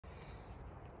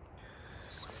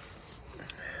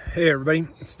Hey everybody,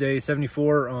 it's day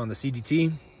 74 on the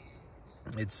CDT.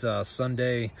 It's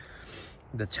Sunday,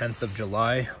 the 10th of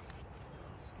July.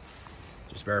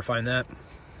 Just verifying that.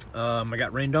 I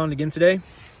got rained on again today.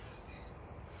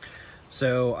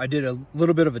 So I did a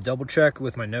little bit of a double check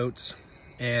with my notes,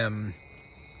 and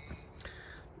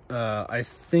I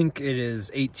think it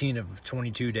is 18 of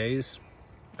 22 days.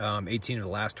 18 of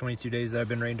the last 22 days that I've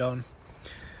been rained on.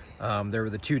 There were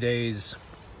the 2 days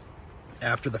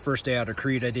after the first day out of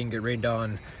Crete I didn't get rained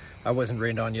on. I wasn't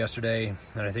rained on yesterday,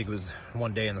 and I think it was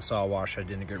one day in the saw wash I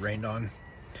didn't get rained on.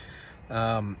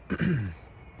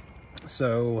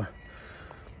 So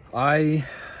I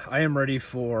am ready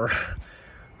for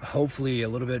hopefully a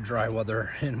little bit of dry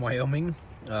weather in Wyoming.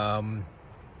 I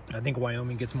think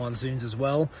Wyoming gets monsoons as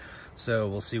well, so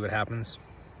we'll see what happens.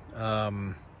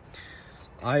 I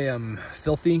am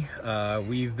filthy.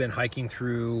 We've been hiking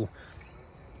through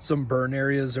some burn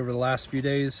areas over the last few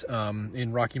days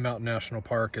in Rocky Mountain National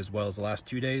Park, as well as the last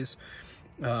 2 days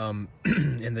in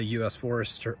the U.S.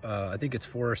 forest. I think it's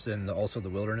forest and also the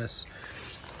wilderness.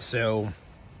 So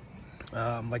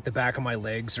like the back of my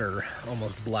legs are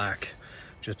almost black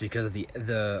just because of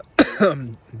the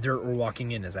dirt we're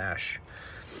walking in is ash.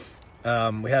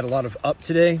 We had a lot of up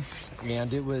today,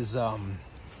 and it was a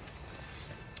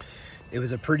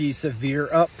pretty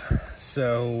severe up.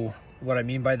 So what I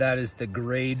mean by that is the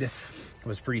grade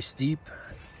was pretty steep.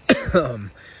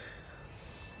 Man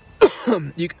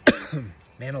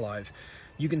alive.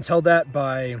 You can tell that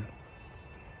by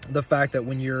the fact that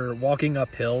when you're walking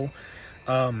uphill,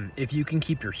 if you can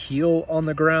keep your heel on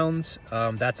the ground,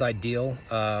 that's ideal,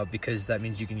 because that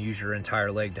means you can use your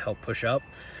entire leg to help push up.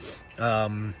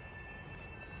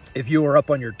 If you are up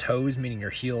on your toes, meaning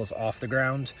your heel is off the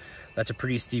ground, that's a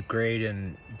pretty steep grade,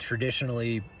 and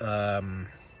traditionally,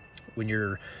 when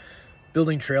you're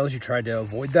building trails, you try to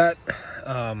avoid that,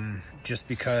 just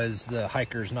because the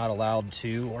hiker's not allowed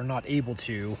to or not able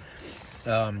to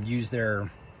use their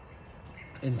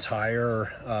entire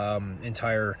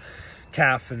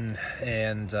calf and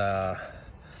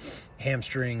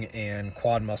hamstring and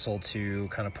quad muscle to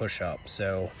kind of push up.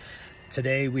 So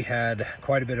today we had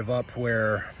quite a bit of up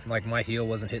where like my heel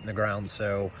wasn't hitting the ground.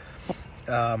 So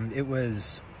it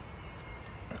was,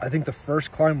 I think the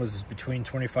first climb was between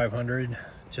 2,500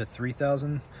 to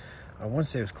 3,000. I want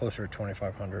to say it was closer to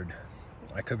 2,500.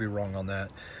 I could be wrong on that.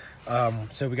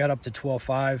 So we got up to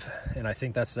 12.5, and I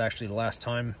think that's actually the last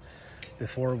time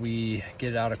before we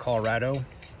get out of Colorado.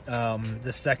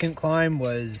 The second climb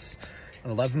was an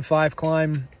 11.5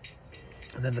 climb,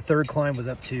 and then the third climb was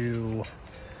up to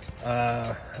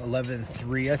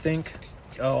 11.3, I think.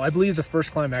 Oh, I believe the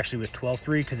first climb actually was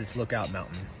 12.3 because it's Lookout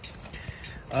Mountain.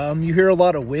 You hear a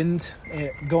lot of wind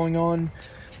going on.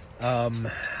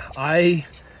 I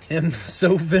am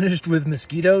so finished with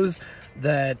mosquitoes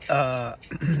that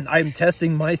I'm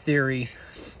testing my theory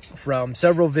from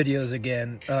several videos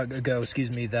ago,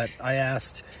 that I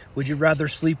asked, would you rather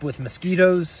sleep with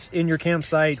mosquitoes in your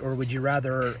campsite, or would you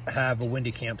rather have a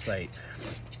windy campsite?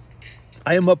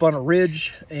 I am up on a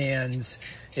ridge, and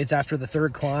it's after the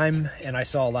third climb, and I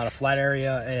saw a lot of flat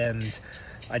area, and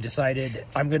I decided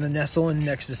I'm going to nestle in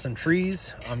next to some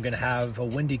trees. I'm going to have a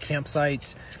windy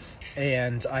campsite,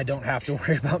 and I don't have to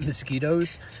worry about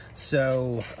mosquitoes.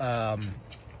 So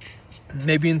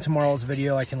maybe in tomorrow's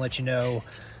video I can let you know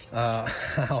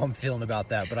how I'm feeling about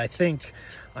that. But I think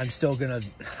I'm still going to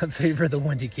favor the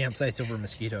windy campsites over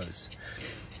mosquitoes.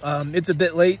 It's a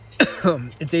bit late.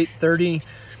 It's 8:30.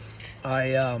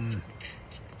 I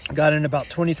got in about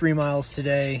 23 miles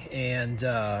today, and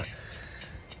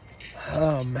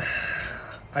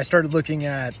I started looking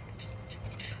at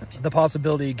the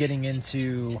possibility of getting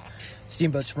into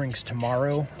Steamboat Springs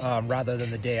tomorrow, rather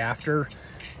than the day after.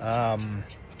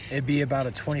 It'd be about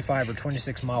a 25 or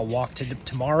 26 mile walk to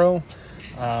tomorrow.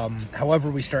 However,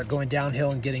 we start going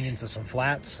downhill and getting into some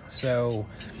flats, so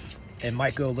it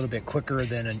might go a little bit quicker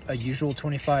than a usual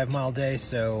 25-mile day.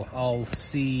 So I'll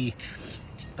see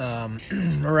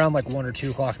around like 1 or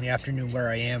 2 o'clock in the afternoon where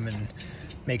I am, and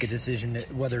make a decision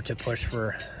whether to push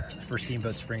for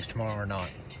Steamboat Springs tomorrow or not.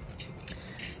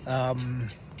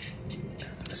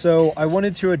 So I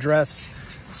wanted to address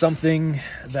something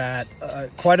that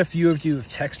quite a few of you have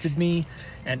texted me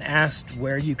and asked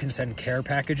where you can send care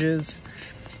packages.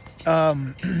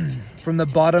 From the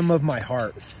bottom of my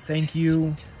heart, thank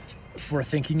you for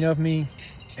thinking of me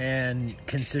and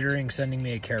considering sending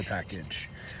me a care package.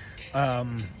 I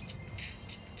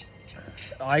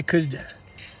don't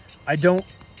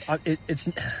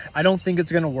think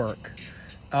it's gonna work.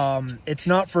 It's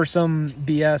not for some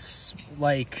BS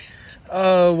like,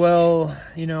 oh, well,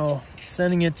 you know,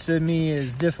 sending it to me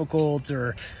is difficult,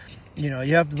 or you know,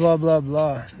 you have to blah, blah,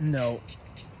 blah. No,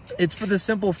 it's for the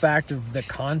simple fact of the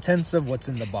contents of what's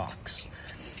in the box.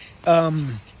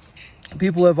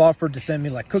 People have offered to send me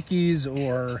like cookies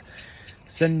or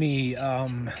send me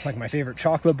like my favorite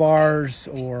chocolate bars,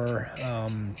 or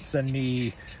send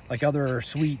me like other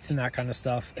sweets and that kind of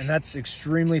stuff. And that's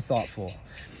extremely thoughtful.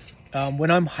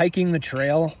 When I'm hiking the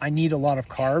trail, I need a lot of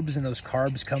carbs, and those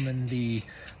carbs come in the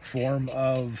form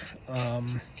of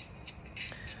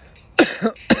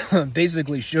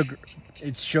basically sugar.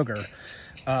 It's sugar.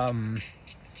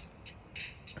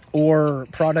 Or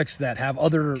products that have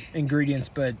other ingredients,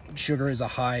 but sugar is a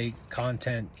high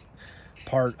content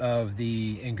part of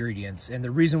the ingredients. And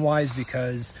the reason why is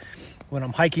because when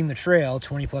I'm hiking the trail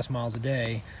 20 plus miles a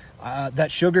day,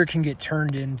 that sugar can get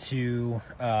turned into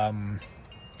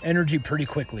energy pretty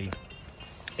quickly.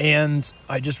 And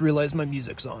I just realized my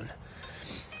music's on.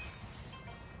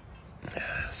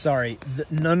 Sorry,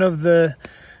 none of the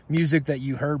music that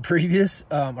you heard previous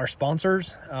are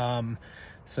sponsors.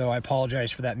 So I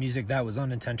apologize for that music. That was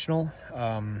unintentional.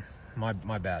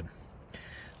 My bad.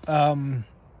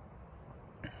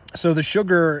 So the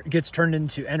sugar gets turned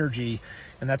into energy,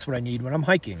 and that's what I need when I'm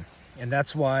hiking. And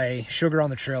that's why sugar on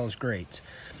the trail is great.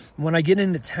 When I get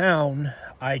into town,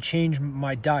 I change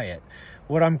my diet.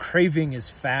 What I'm craving is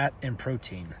fat and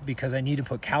protein, because I need to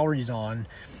put calories on,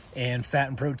 and fat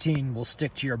and protein will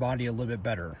stick to your body a little bit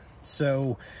better.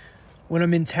 So when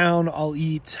I'm in town, I'll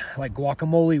eat like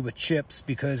guacamole with chips,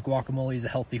 because guacamole is a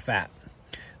healthy fat.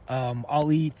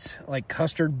 I'll eat like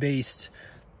custard-based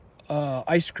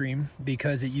ice cream,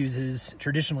 because it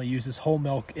traditionally uses whole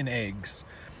milk and eggs.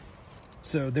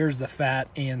 So there's the fat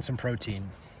and some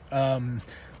protein.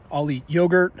 I'll eat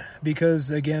yogurt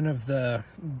because, again, of the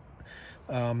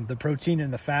protein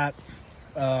and the fat.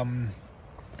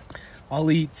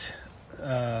 I'll eat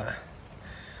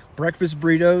breakfast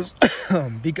burritos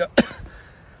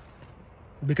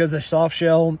because the soft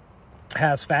shell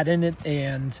has fat in it,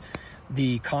 and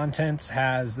the contents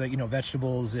has, you know,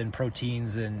 vegetables and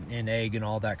proteins and egg and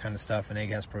all that kind of stuff. And egg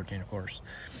has protein, of course.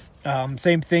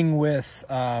 Same thing with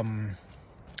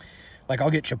like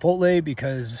I'll get Chipotle,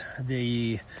 because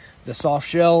the soft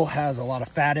shell has a lot of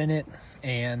fat in it,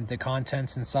 and the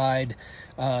contents inside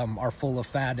are full of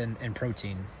fat and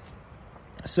protein.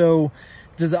 So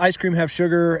does the ice cream have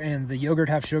sugar and the yogurt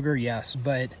have sugar? Yes,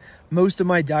 but most of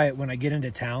my diet when I get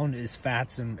into town is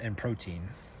fats and protein.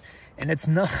 And it's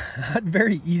not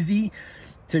very easy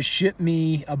to ship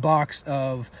me a box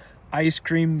of ice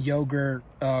cream, yogurt,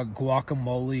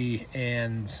 guacamole,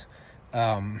 and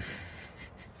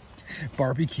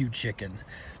barbecue chicken.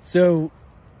 So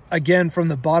again, from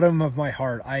the bottom of my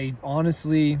heart, I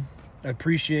honestly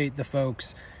appreciate the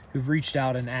folks who've reached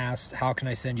out and asked, how can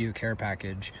I send you a care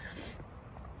package?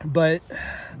 But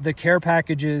the care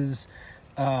packages,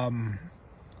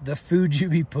 the food you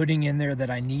be putting in there that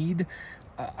I need,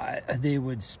 they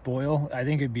would spoil. I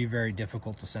think it'd be very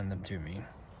difficult to send them to me.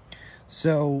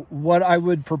 So what I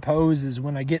would propose is,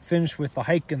 when I get finished with the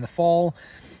hike in the fall,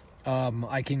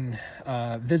 I can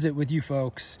visit with you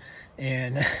folks,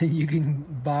 and you can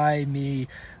buy me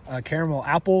a caramel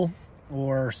apple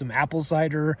or some apple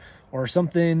cider or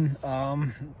something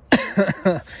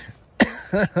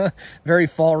very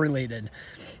fall related.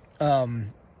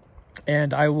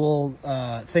 And I will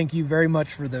thank you very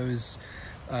much for those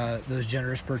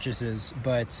generous purchases.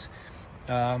 But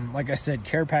like I said,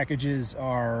 care packages,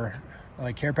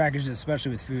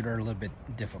 especially with food, are a little bit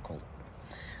difficult.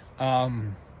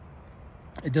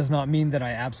 It does not mean that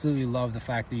I absolutely love the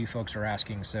fact that you folks are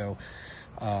asking. So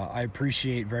I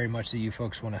appreciate very much that you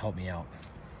folks want to help me out.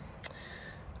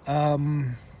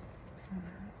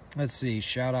 Let's see,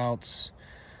 shout outs.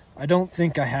 I don't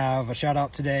think I have a shout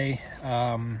out today.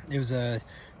 It was a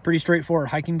pretty straightforward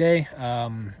hiking day.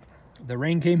 The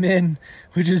rain came in,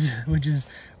 which is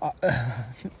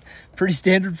pretty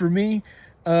standard for me.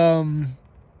 I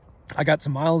got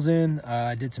some miles in.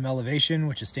 I did some elevation,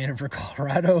 which is standard for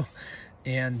Colorado,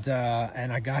 and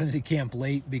I got into camp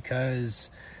late because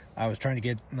I was trying to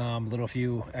get a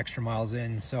few extra miles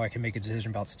in so I can make a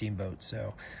decision about Steamboat.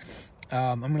 So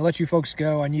I'm going to let you folks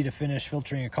go. I need to finish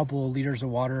filtering a couple of liters of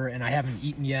water, and I haven't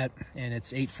eaten yet, and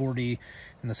it's 8:40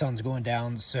 and the sun's going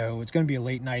down. So it's going to be a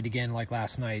late night again, like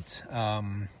last night.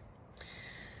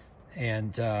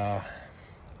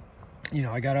 You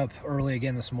know, I got up early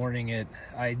again this morning.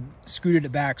 I scooted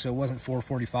it back, so it wasn't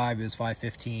 4:45, it was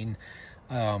 5:15.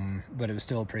 But it was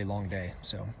still a pretty long day.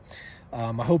 So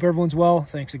I hope everyone's well.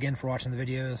 Thanks again for watching the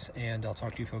videos, and I'll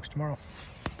talk to you folks tomorrow.